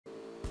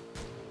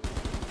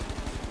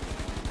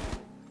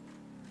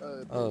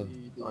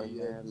thì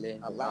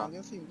lên làm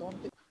những phim con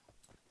tích.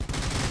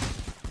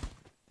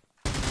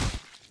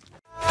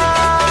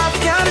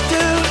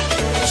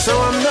 So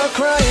I'm not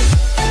crying.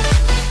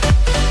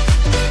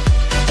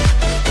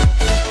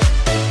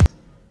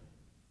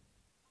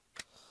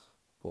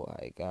 Bộ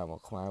ai ca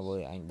một khoa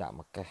với anh đạm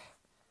một ca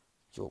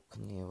chụp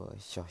nhiều rồi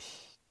trời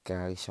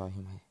ca soi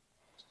mày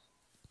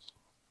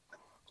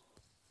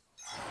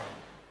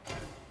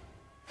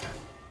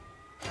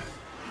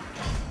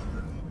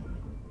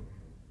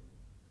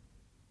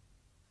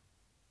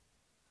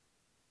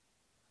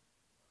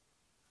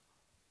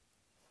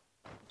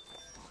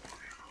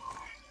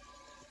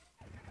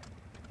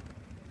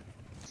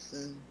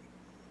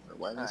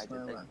Quay lên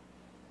xem mà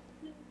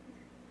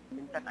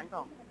mình tắt đánh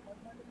không?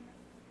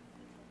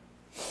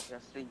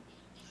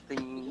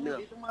 Tình được.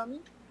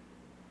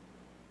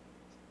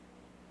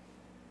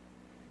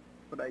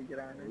 Ở đây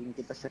ra nên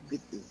kita sakit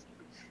đi.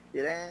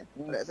 Vậy ra,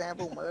 để ra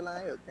vùng mới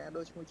lái ở ca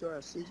đôi chung cho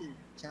là xí gì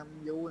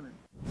trăm du này.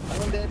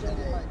 Anh đêm ra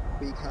vậy,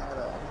 bị khai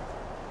rồi.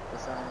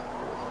 Sao?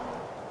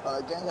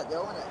 Ở gang giật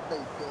dấu này,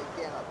 từ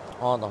kia là.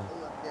 Đồng.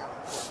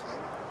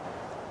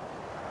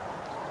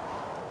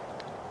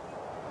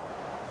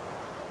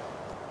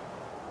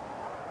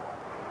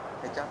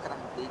 Để cho cái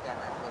thằng đi càng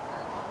lại hơn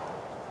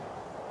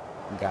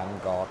gàn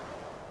gọt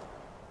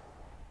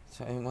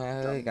sao em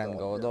ơi gàn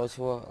gọt đôi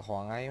xua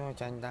hoàng ấy mà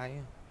tranh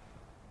tay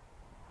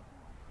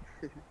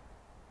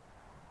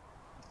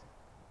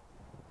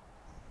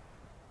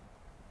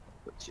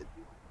chuyện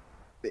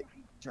bị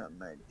chạm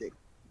này địch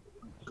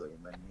cười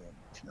mà nhìn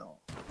nó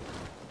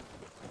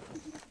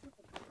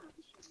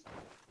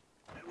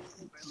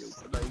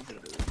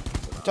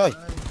trời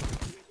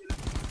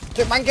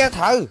cái bánh kia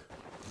thử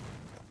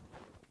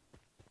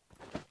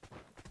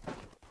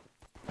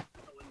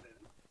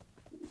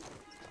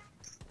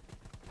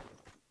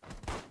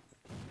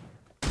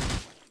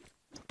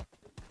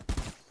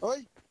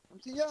ôi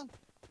làm gì nhá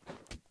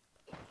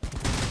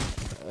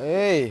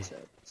ê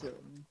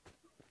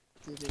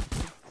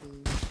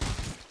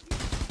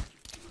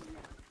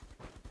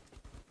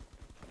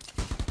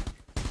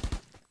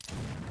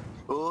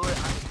ôi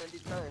anh tên đi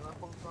tới mà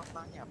không có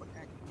ba nhà bậc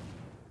cạnh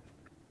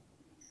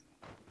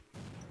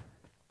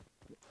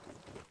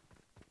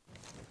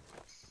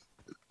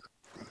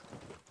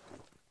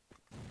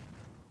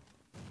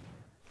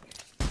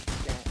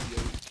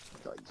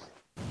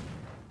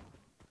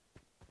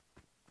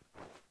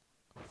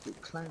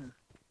Khmer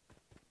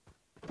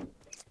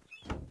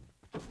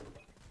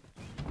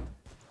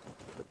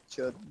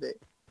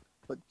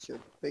Bật chợt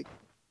bích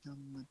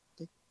năm mặt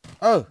tích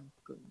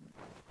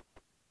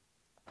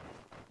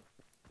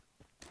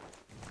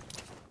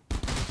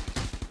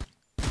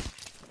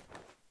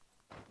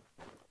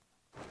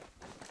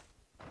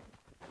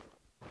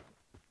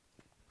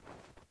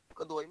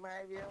có đuổi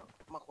mai với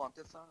mà còn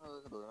tiếp sao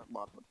hơi đuổi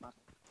bọt một mặt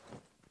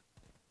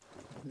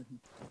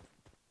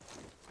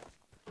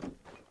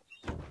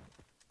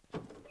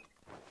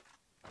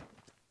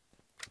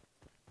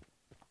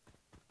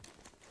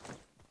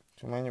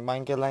chúng mày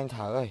bánh kia lên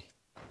thở ơi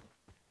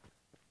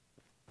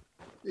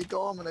đi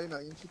có mà đây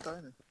này những chiếc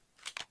tới này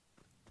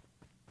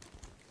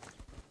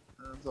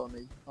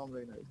Zony không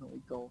đây này không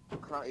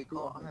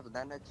eco hai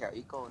phần nó chèo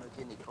eco nó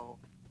trên eco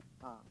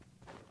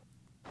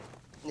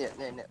nè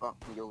còn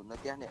dù nó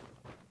té nè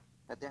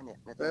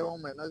đây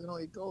ông mày nói nó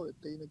eco thì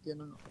tí nó kia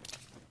nó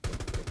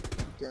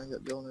kia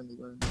giật vô nên đi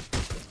qua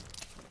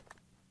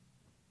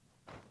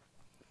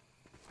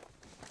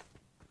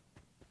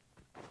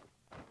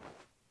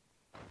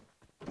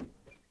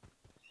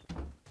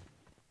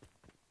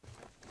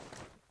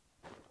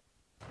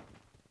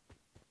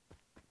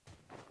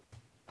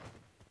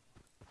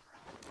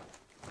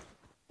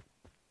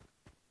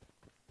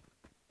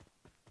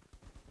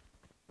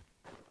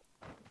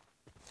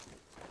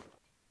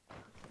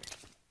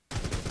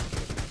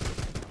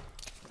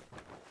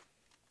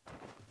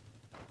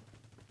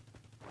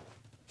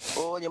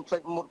ô nhầm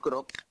play một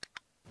group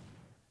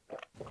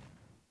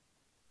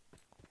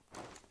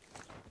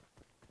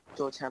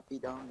cho happy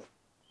đó này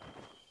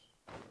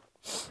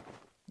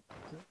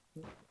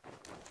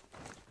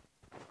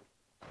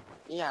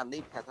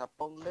đi phải thập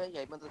bông lấy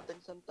vậy mà tôi tính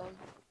sân tới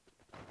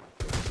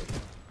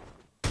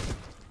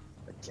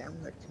chém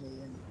là khi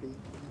anh đi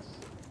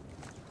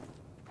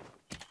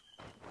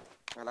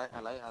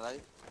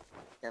lấy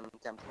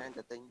chăm than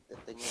tự tin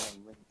này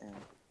mình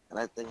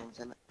lấy tin anh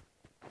sẽ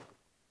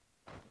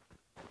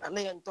anh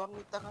này anh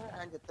toán tao nói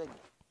anh tự tin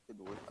tôi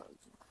đuổi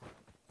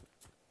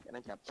cái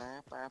này chặt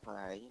ta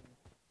phải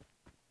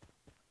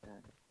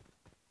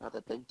nó tự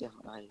tin cho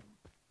họ đây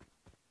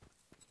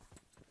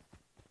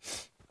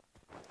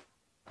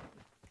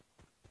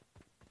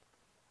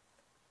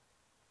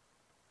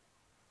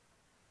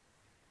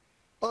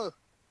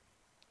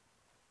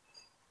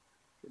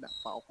cái đạn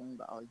pháo không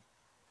đợi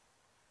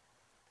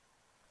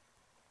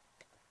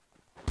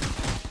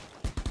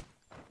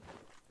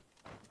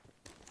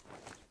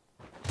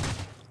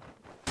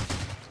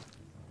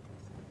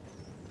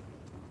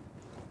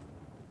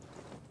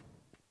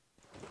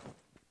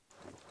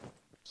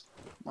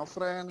my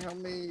friend help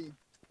me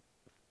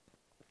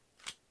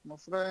My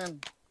friend,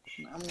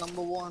 I'm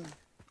number one.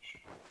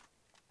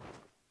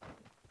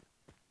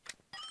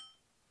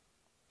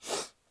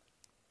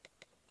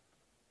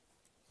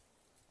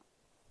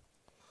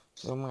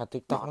 Nhưng mà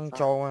TikTok nó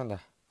trâu á nè.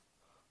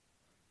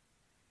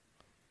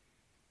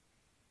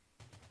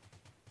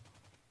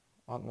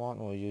 Hot mod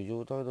rồi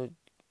dù tôi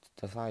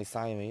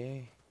sai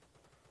mấy.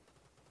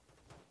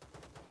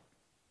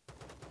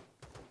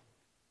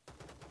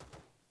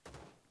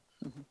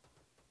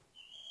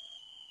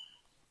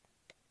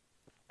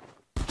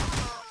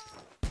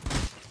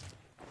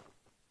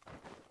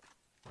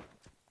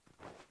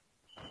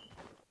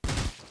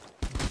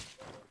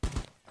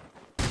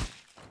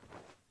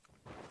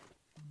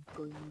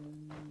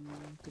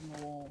 Cái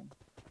mô.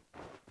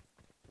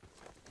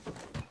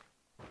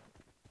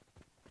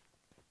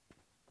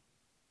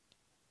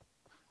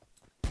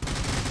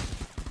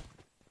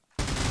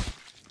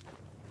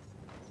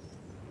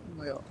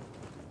 Mày ạ.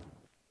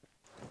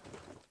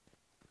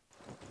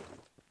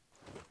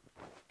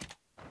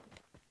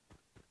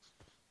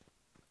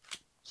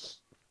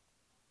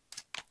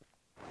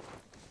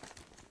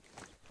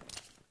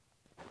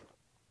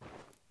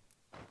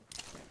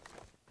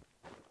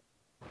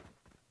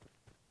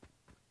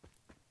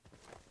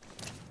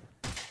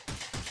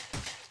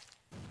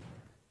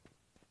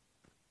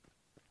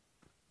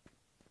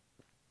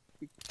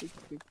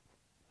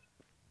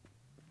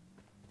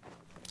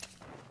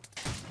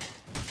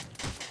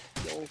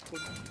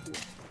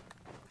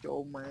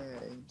 Châu mẹ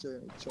anh chơi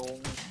này châu.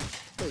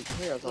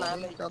 Thế là sao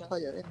đấy? Cao thay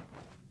vậy?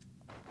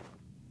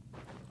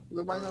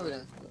 Với bánh thôi nè.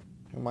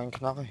 Bánh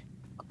knock ấy.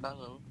 Đang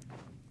hứng.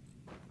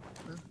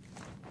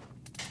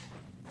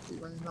 Bị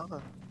bánh knock à?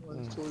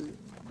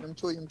 Em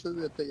chui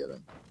về tỉ rồi.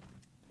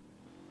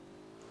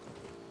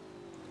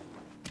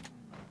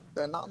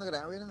 Cái knock nó cái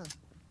đá biết đó.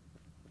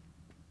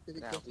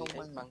 Cái không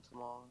bánh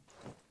small.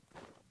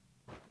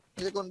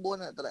 cái con buôn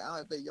này tao lại áo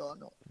này tỉ do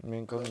nó.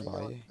 Miếng con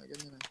bẫy.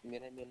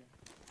 Miền này.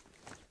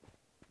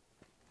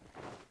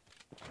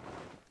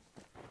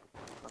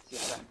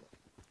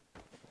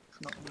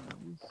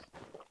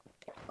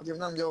 Kiếm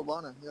năm vô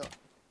bó này, vô.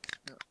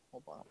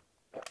 Hộp bó.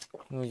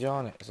 Người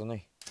do này, Zony.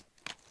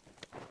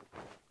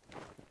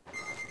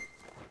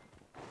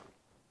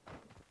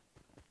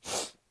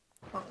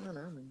 Nữa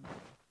nè mình.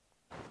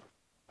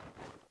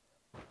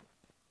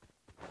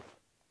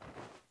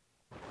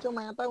 Cho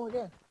mà tao rồi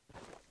kìa.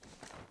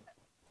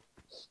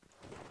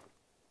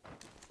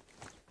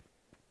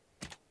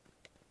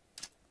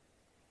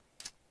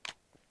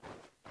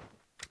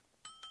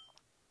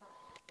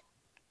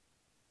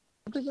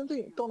 Chấm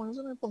thì con nó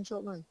rất là phòng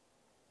trợ này.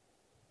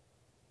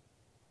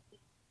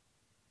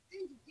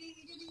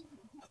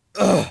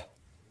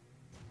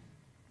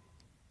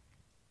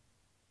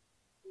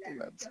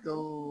 Let's go.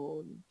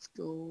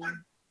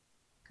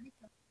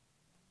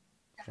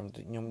 Trong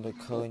tự nhung tôi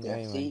khơi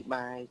nhây mà. Xí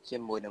bài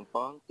trên mùi đằng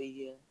phón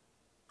tí.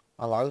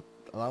 Lỡ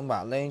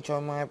bạn lên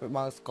cho mai phải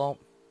bằng scope.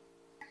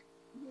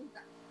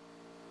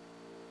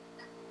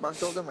 Bằng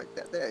scope cái mạch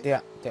tệ.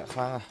 Tệ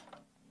khoan à.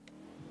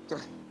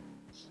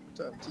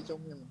 Trời chi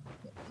trông nhưng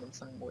mà mình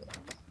sang mùi ạ.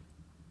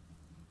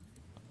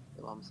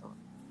 Để bom xong.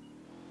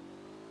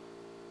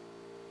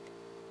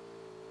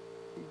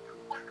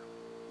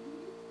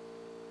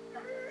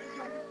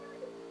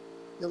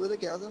 Giờ bây giờ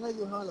kéo ra đây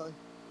rồi hơi rồi.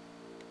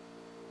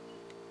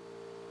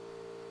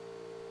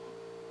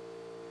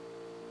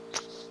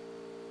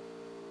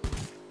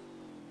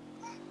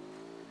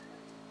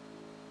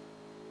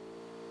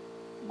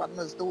 Bắn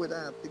là tôi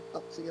ra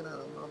TikTok xí cái nào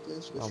nó cứ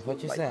phải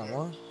chia sẻ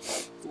quá.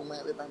 Của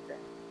mẹ với tăng cả.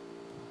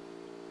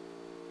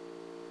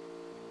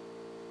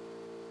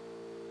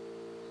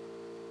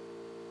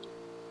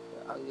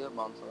 Ở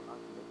bom xong đó.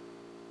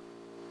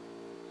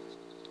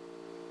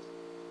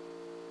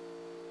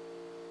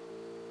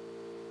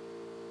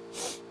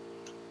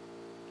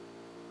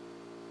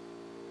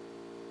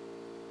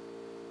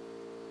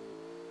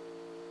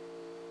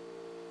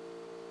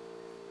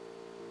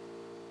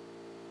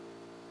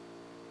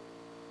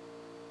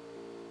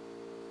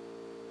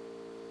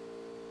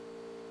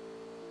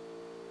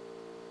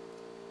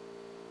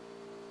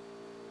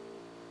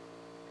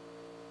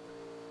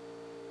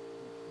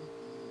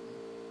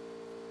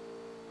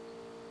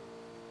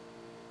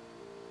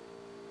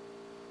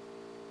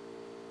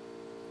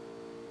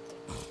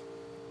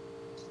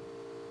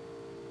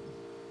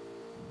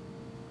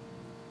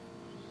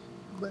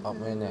 Học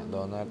bên nè,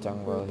 đồ na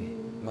trăng vơi.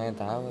 Mê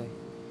táo ơi.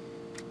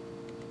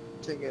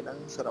 Trên người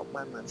đang sở đọc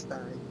ban màn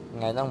style.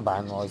 Ngày đang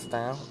bạn ngồi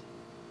style.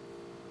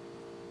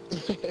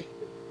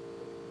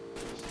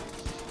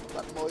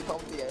 Bạn môi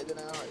không thì vậy thế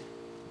nào rồi.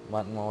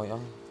 Bạn ngồi ơi.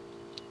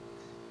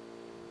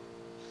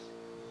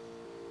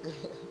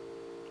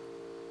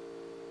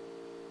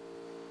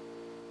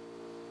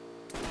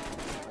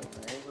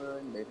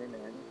 Để đây nè.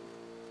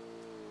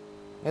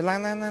 Ê,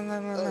 lan.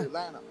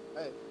 Lan à?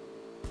 Ê.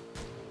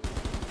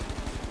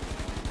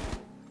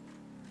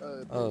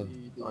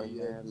 Rồi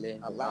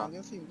lên. Lan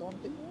những xin con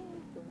tính.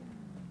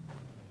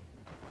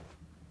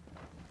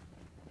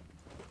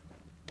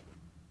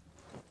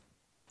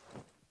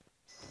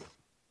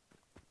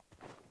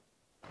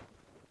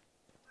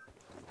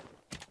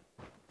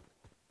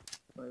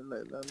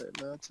 Lại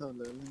là chờ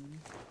lên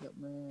nhập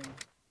nè.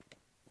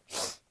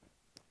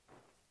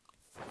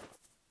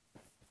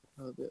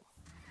 Biết.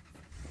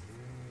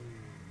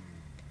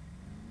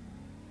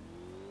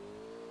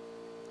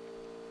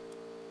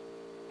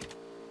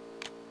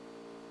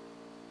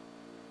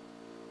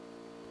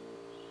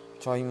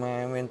 Trời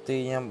mà men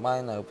ti nha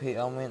bay nở phi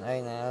ông men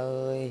ai nè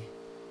ơi.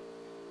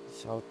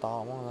 Sao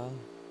to quá lên.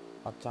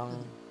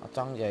 Ở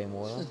trong dày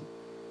mùi lắm.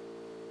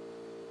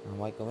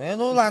 Mày cứ mấy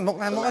nó làm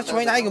nó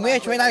xoay này cứ mấy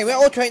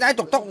ô xoay này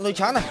tục người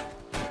chán này.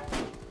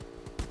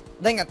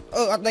 Đây ngặt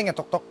đây ngặt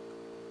tục.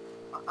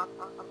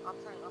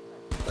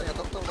 Đây là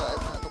tục rồi,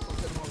 tục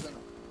trên môi rồi.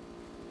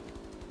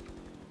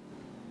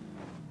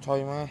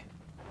 Trời mà.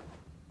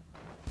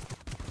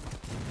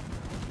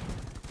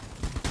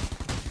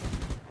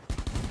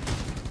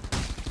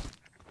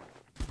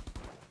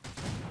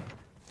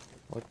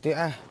 Ôi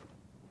tía.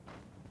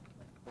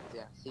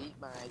 Dạ xí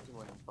bay chứ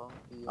mà con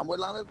kia. Ông mới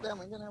lăn lên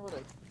mình cái này vào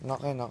đây.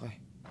 Nọc đây.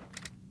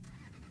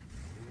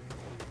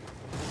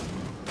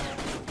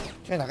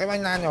 Cái là cái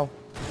bánh lan nhau.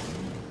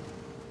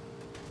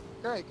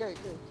 Cái.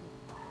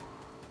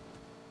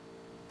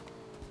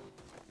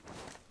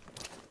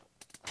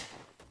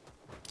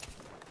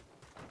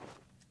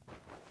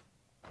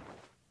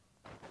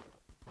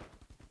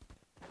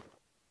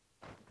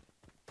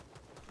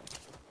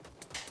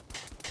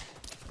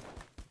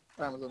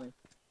 Làm rồi này.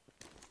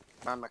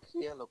 Bàn mặt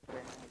kia lục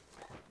ra.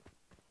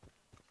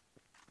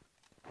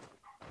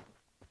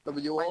 Tụi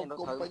bây giờ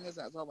cũng bánh cái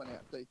giả sao mà nè,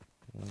 tùy.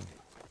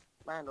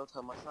 Ba nó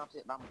thờ mà sắp sẽ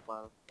đâm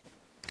vào.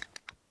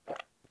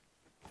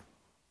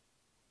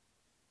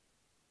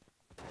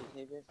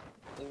 Thì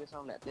biết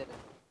sao nè tiết rồi.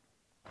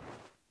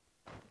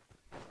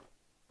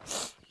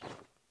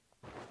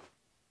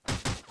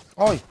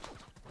 Ôi.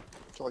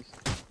 Trời.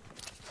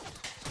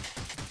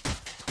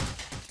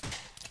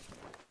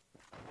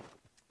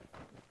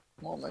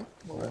 Ngon đấy,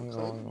 ngon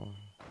rồi.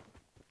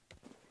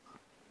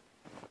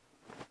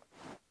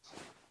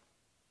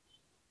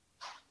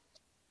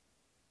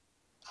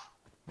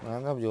 Nó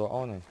gấp vừa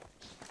ô này.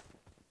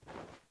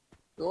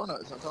 Đó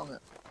nợ sẵn xong nè.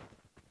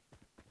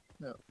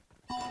 Nè.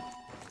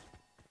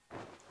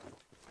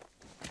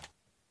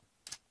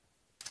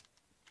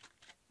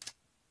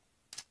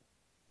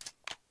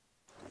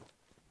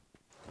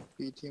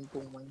 Vì thêm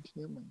cùng bánh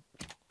phía mình.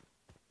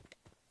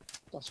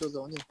 Ta sơ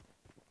gió nhỉ.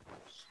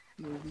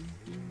 Yêu đi.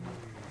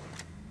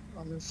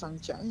 Ông sang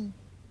chảy.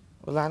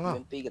 Lan quá.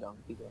 Pi cái đó.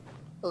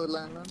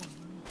 Lan đó.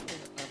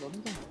 À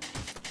đúng rồi.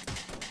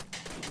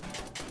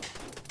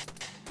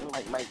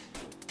 Mày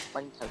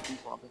bánh thở phi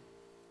phó bên.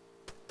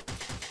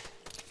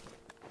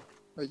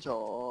 Ôi trời.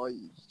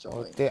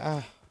 Ôi tía.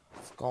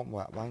 Con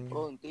bạ bánh.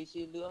 Ôi tí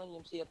xí lứa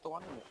nhưng xí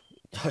toán rồi.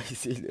 Trời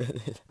xí lứa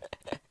đi.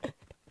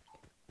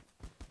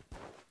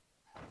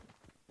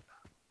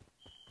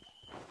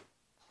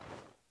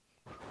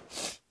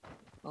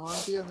 Nó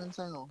kia lên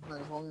sang rồi,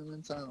 này không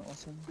lên sang rồi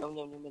sang.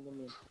 Nhông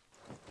bên.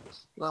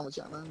 Ra một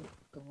trận ăn,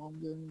 cầm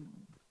không dương.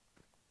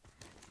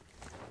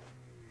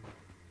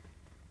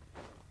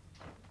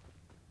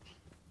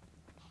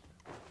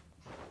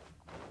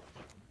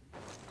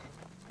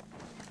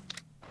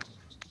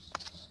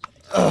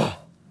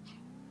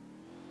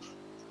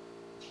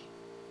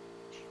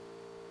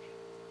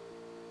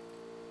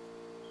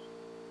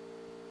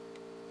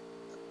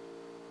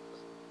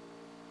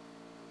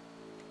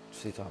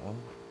 Xí trọng lắm.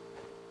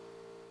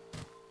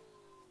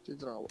 Chứ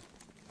rồi.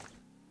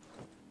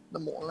 Nó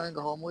muộn lên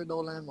có hôm mới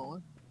đô lên mỗi.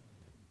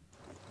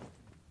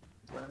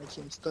 Và nó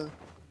chimster.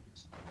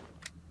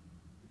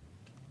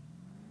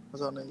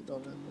 Giờ này đô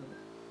lên.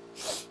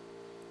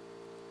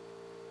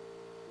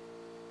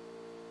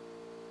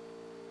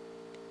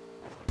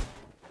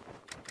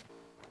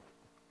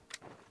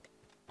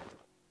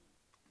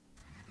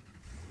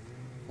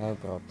 Đây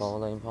bỏ to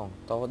lên phòng.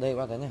 To đây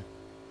qua thế nè.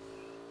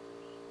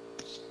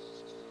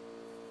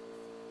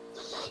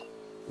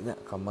 Nè,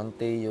 comment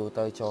Tii Yuu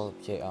tới cho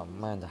chị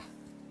ẩm man rồi.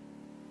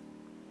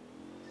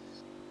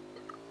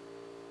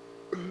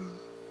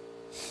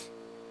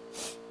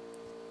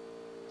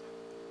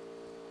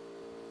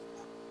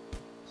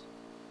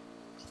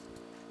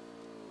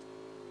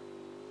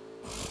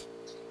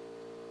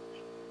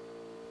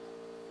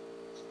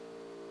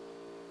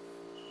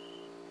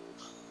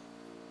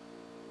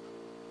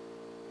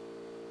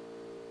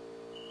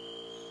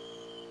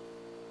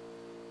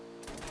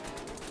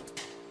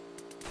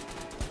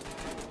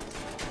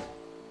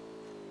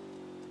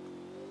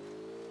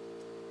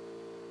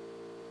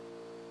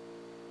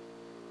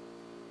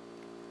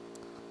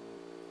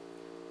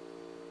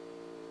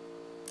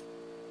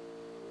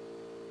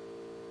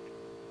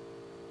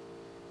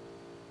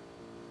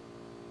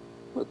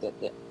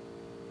 Tệ.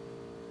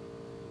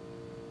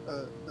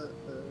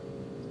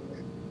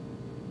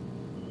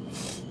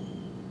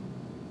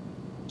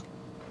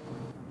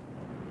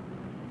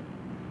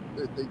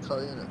 Để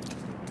khơi nè.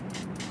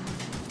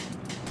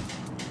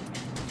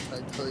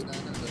 Đây khơi này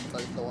nè,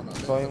 tay to nè.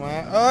 Rồi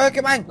mà, ơi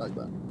cái bánh.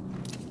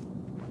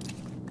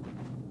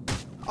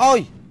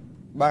 Ôi,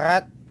 bà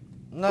rát.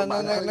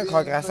 Nó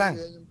khỏi cả sang.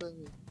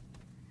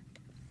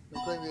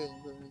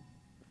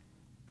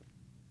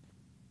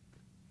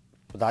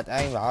 Đặt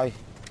anh rồi.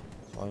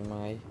 Rồi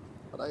mày.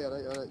 Ở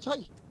đây.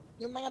 Chơi.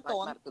 Nhưng mà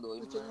toàn từ đuổi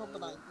chứ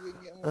không phải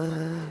nghĩa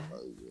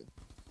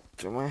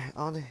Chúng mày,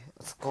 đi.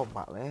 Scope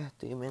bạn đấy.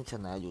 Tí mình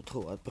chẳng là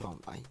YouTube ở bỏng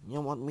anh.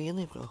 Nhưng một miếng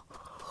đi bro.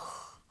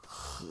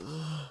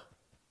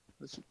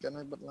 cái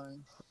này bật lại.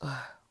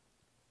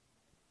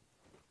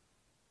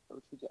 tôi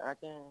chưa ai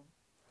chứ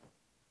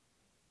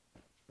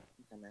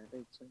cái này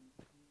đây chứ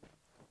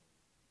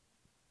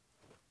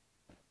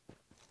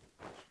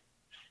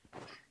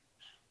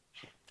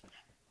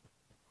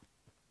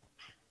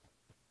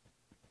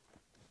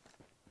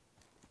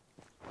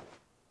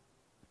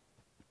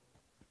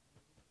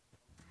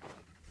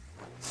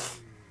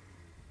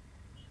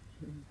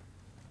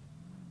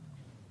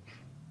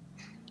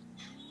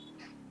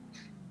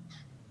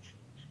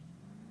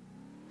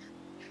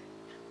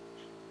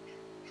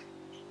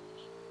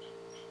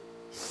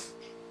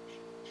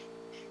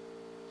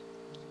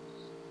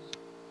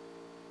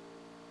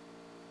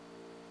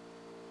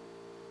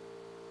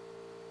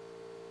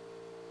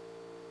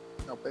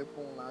Ngọc bé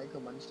phong lại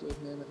comment xuống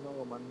nên nó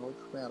comment ngồi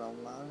khoe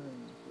lòng lá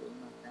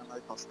em lại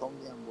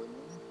custom nha buổi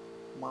nữa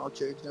mau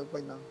chơi như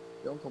vậy nào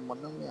giống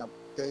comment nó nghe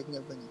chơi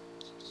như vậy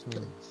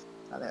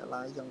ta lại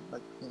like trong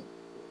bạch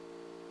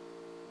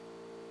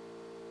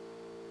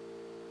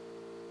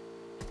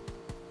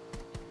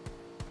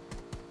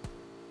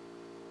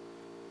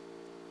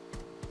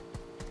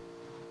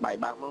bài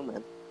bạc không mẹ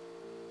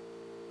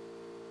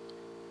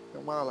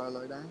không bao là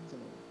lời đáng cho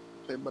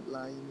phải bật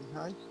lại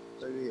hái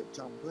tại vì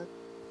trong hết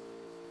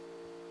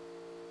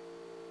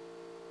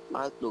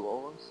mà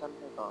đủ sân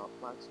hay có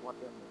mà swat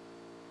em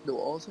đủ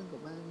ố xanh của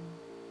bạn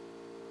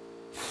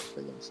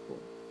phải dùng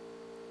sport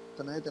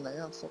từ nãy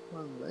ăn sốc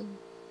hơn đấy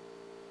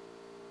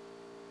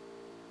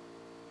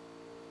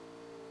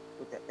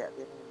tôi tẹt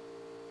tiếp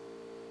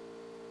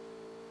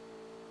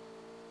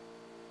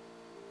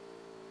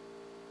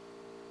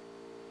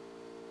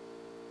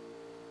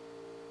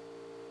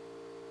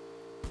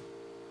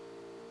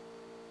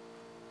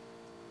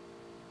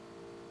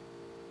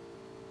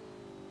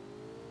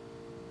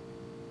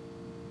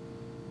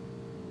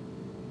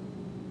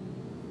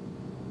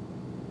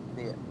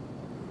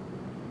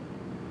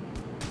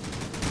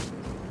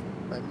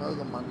phải mơ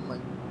comment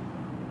mình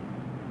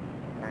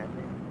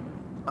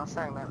nó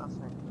sang đây nó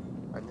sang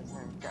ở những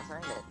sang cả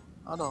sáng này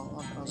ở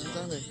đâu ở những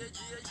cái gì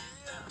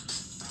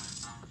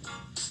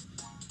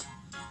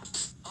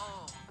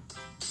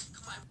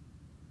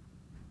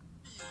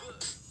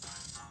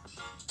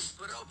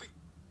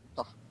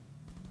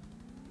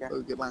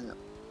cái băng ạ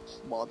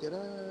bỏ chứ đó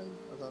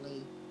ở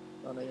đây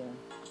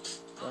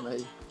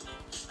rồi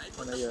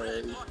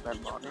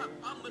bạn bỏ đi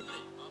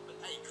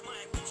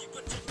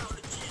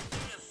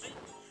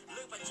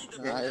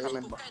này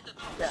mình bỏ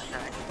dạ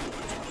này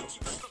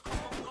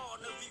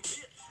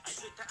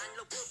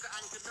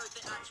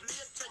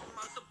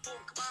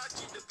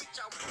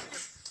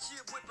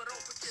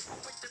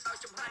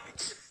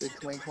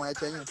thì khoai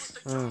chơi nha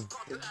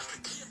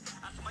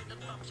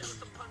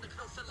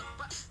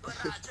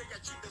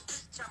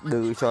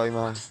Đừng chơi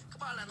mà.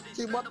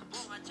 chi bot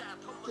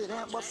chỉ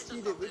ra bot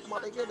chi được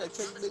bot ấy cái để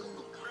chơi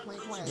đừng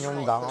khoai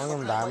Nhưng đó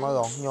nhưng đá mà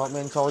rồi. Nhưng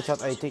bên cho chất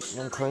ấy thích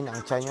nhưng khơi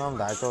nặng chơi nhưng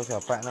đá cho trở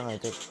bạn nó ngày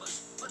thích.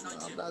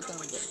 đã tăng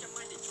rồi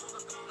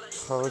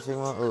Khơi chứ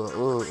mà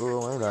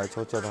mấy đá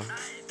cho chất đó.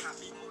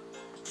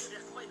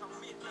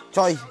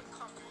 Chơi.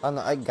 Anh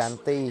là anh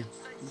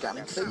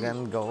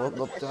gan gấu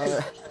đột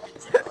chơi.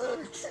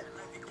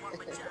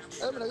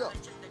 mình nói rồi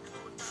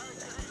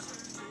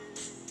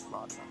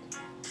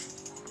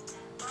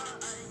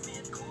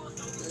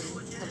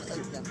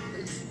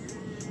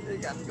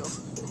gắn gấu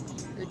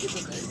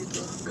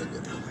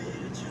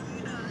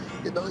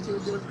cái đôi chưa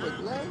bực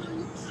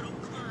lắm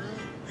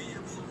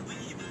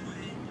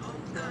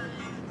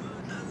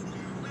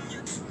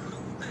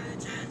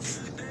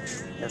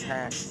được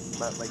ha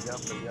bây giờ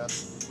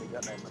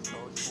này mình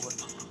nói thua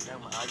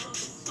nhưng mà ai cũng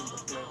xin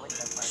được lên mấy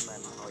cái file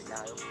mà hồi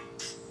dài không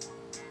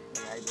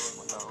ngày đôi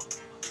một đó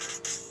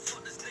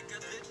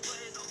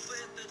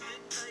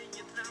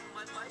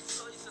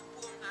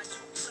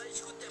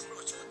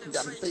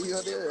gắn tí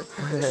nữa đi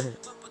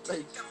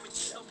cái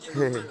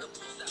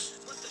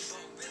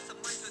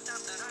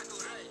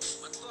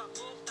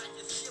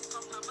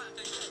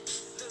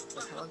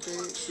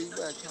tí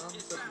về khám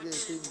tất nhiên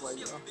phim vậy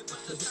đó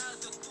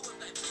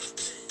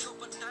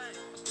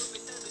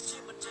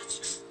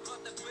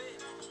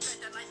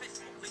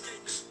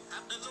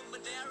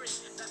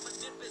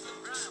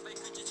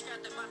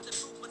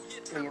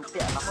mình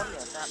tiện nó có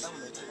nhiều ra đâu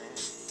mình này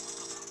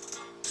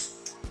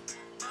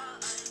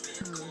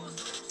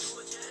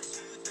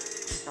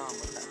cho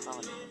một tại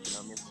sao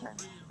nó miếng sang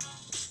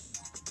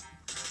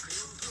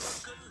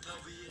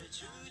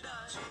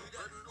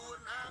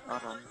đó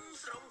rồi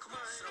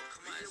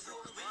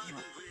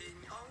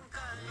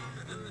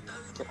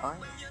chết ói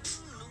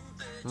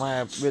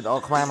Mà biết ở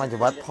Khmer mà chỉ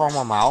bắt phong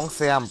mà máu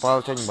xem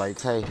bao trên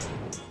 7K.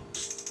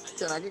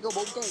 trở lại cái có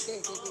 4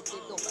 cái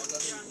cục lại là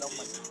đâu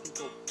mạnh cái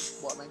cục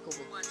bọn anh cục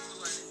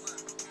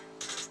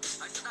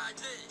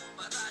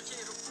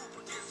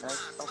đấy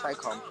không phải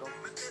khom không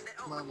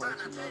Mà mời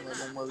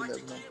bông mơ được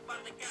không?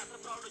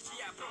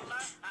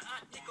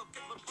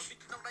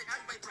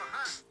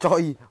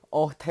 Trời,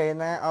 ô thế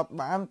nè, ở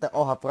bán tại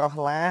ô hợp rõ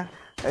lá.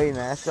 Ê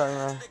nè, chơi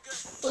mà.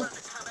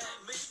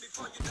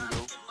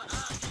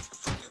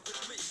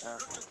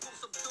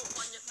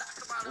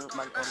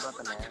 bạn con đó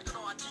tên nè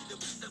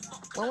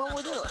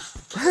Bông chứ rồi.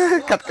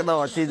 Cắt cái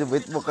đầu chi được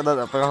biết một cái đầu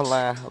ở rõ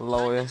lá.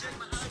 Lôi.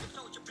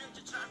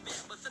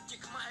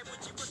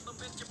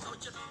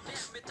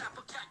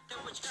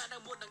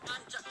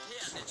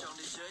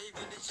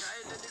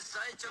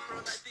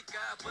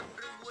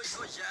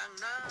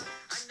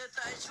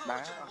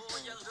 đá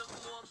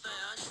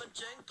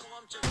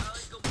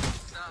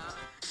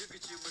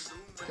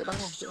Cái bắn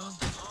không?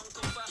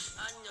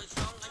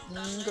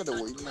 Cái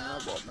đuổi mà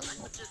bỏ nó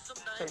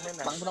thế nên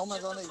là bắn nó mà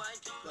con đi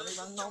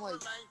bắn nó mày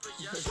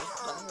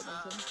bắn người bắn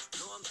xuống.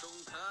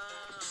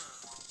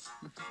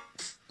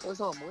 Ôi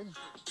sao mũi này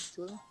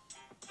chưa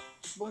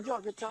bông cho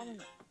cái trong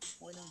này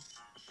mũi này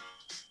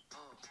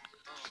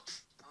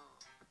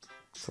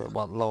Sợ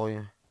bọt lôi.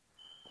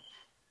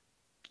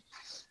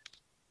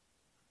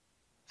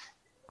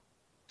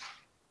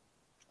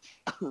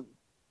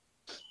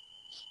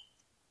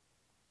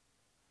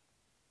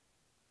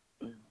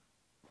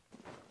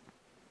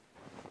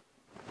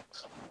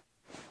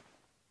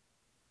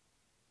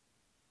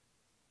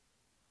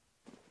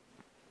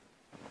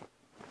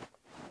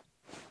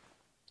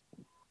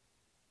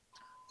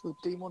 tôi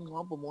ti môn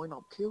ngó bộ mũi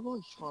nọc khiếu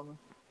thôi còn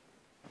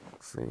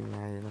Suy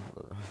ngay nó.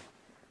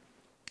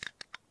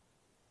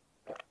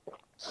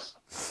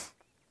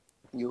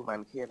 nhiều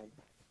bạn kia này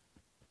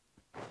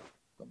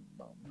cầm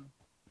bóng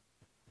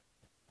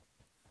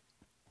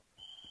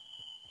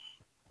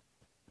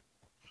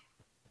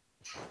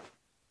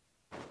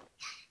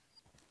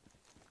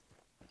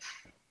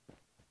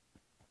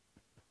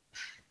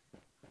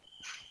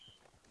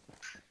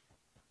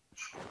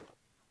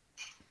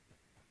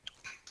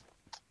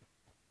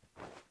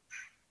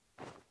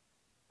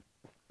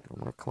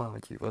Nó không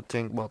chỉ có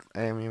tranh bọt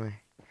em như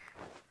mày.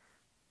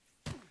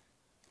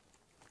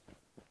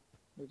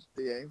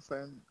 thì anh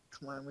fan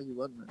Khmer mới gì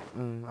bất này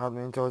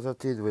Admin cho ra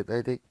chi with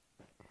đây đi.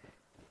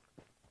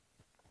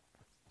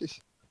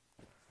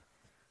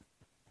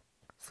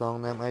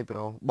 Xong em ai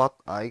pro bot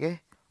ấy cái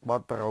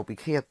bot pro bị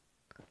khiết.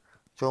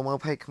 Cho mơ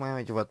phê Khmer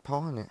mày chỉ vật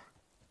phó nè.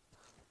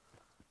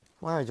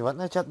 Khmer mày chỉ vật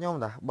nó chất nhóm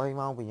đã bay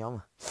mau vì nhóm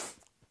à.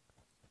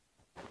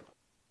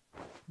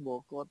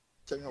 bộ có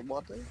tranh học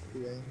bot đấy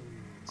thì anh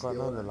Con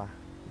nó là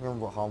nhưng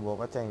bộ hòm bộ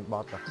có tranh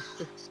bot à.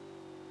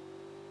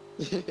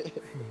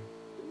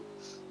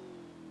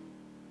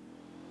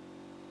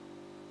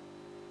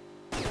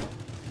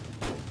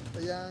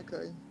 bây giờ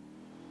cười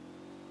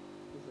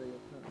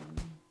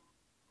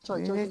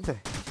trời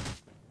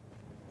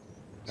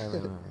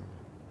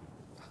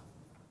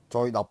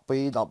Trời đập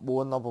pi đập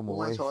buôn nó vào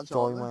mũi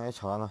trôi mà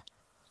chọn rồi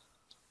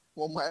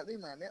một mẹ đi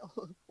mà nè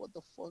what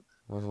the fuck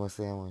mà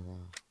xem rồi